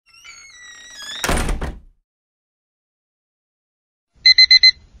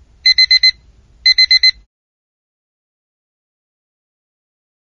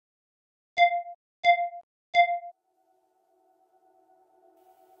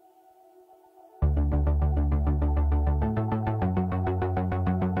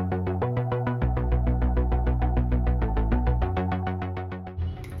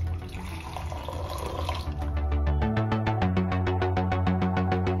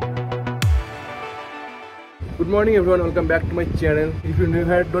Good morning everyone, welcome back to my channel. If you're new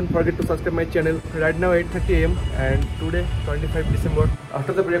here, don't forget to subscribe my channel. Right now 8:30 am and today 25 December.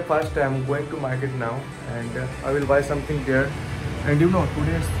 After the breakfast I am going to market now and I will buy something there. And you know,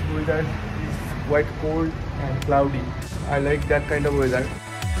 today's weather is quite cold and cloudy. I like that kind of weather.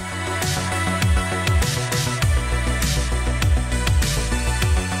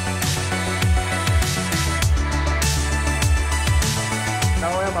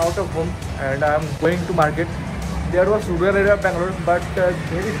 Now I am out of home and I am going to market. There was rural area of Bangalore, but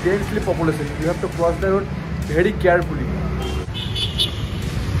very densely population. You have to cross the road very carefully.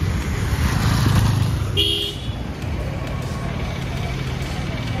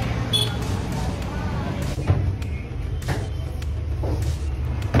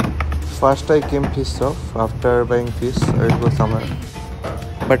 First I came fish shop. After buying fish, I will go somewhere.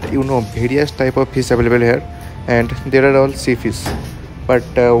 But you know, various type of fish available here, and there are all sea fish.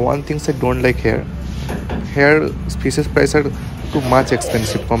 But one thing I don't like here. Here fishes price are too much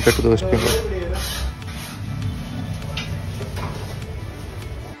expensive compared to the West Bengal.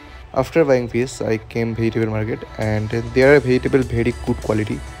 After buying fish, I came vegetable market and there are vegetable very good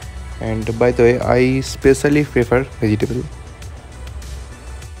quality. And by the way, I especially prefer vegetable.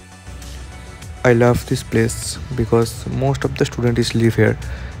 I love this place because most of the students live here,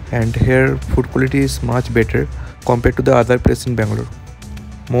 and here food quality is much better compared to the other place in Bangalore.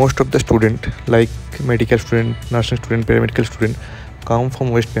 Most of the student like medical student, nursing student, paramedical student come from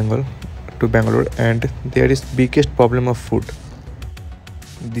West Bengal to Bangalore, and there is biggest problem of food.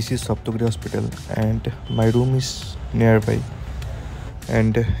 This is Saptagiri Hospital and my room is nearby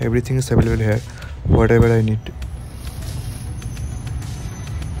and everything is available here, whatever I need.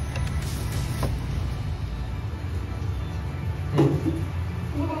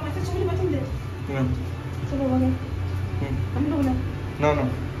 No, no.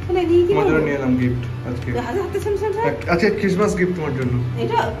 তোমার জন্য নিয়ে এলাম gift আজকে। আচ্ছা Christmas gift তোমার জন্য।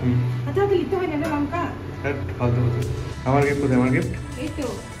 এটা? আচ্ছা তো লিখতে হয় না লঙ্কা। হ্যাঁ ফালতু কথা। আমার গিফট কোথায়? আমার গিফট? এই তো।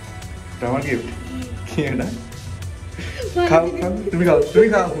 এটা আমার গিফট। কি এটা? খাও খাও তুমি খাও তুমি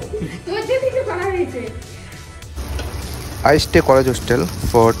খাও। তোমার যে কিছু করা হয়েছে। I stay college hostel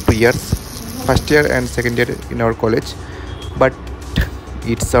for 2 years, first year and second year in our college, but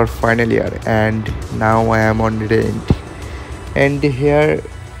it's our final year and now I am on rent. And here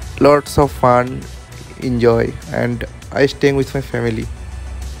lots of fun, enjoy, and I staying with my family.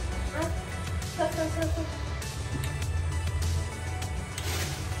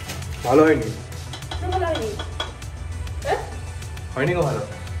 ভালো হয়নি হয়নি গো ভালো।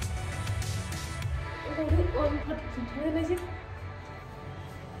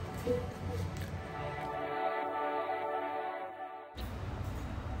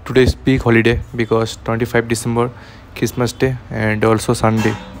 Today is big holiday because 25 December, Christmas Day and also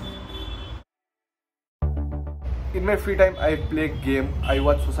Sunday. In my free time I play game, I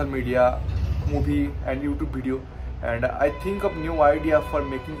watch social media, movie and YouTube video, and I think of new idea for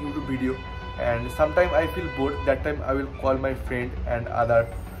making YouTube video, and sometimes I feel bored. That time I will call my friend and other.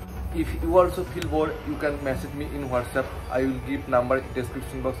 If you also feel bored, you can message me in WhatsApp. I will give number in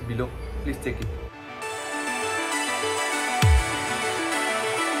description box below. Please check it.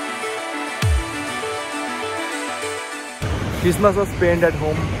 Christmas was spent at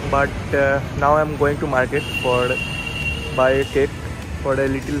home, but now I am going to market for buy a cake for a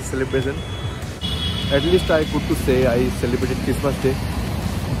little celebration. At least I could to say I celebrated Christmas Day.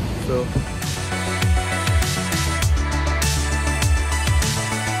 So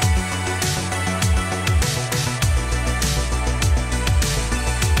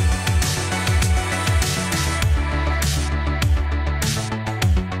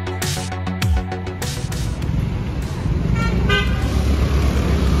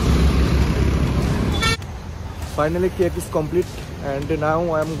finally cake is complete and now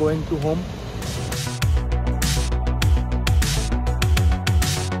I am going to home.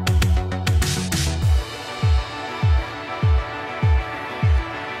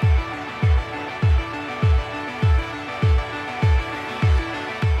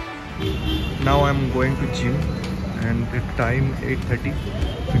 Now I am going to gym and the time 8:30.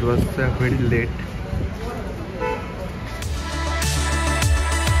 It was very late.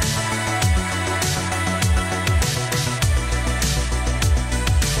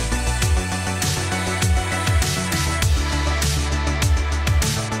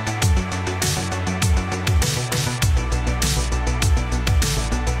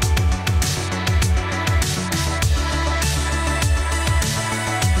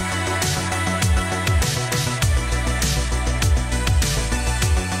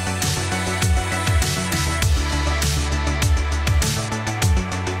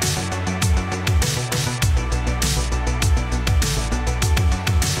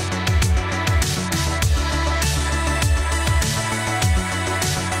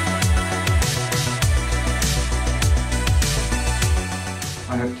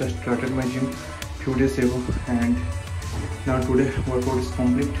 I have just started my gym few days ago, and now today workout is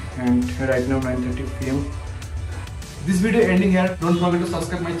complete, and right now 9:30 PM. This video ending here. Don't forget to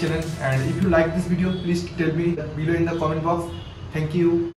subscribe my channel, and if you like this video, please tell me below in the comment box. Thank you.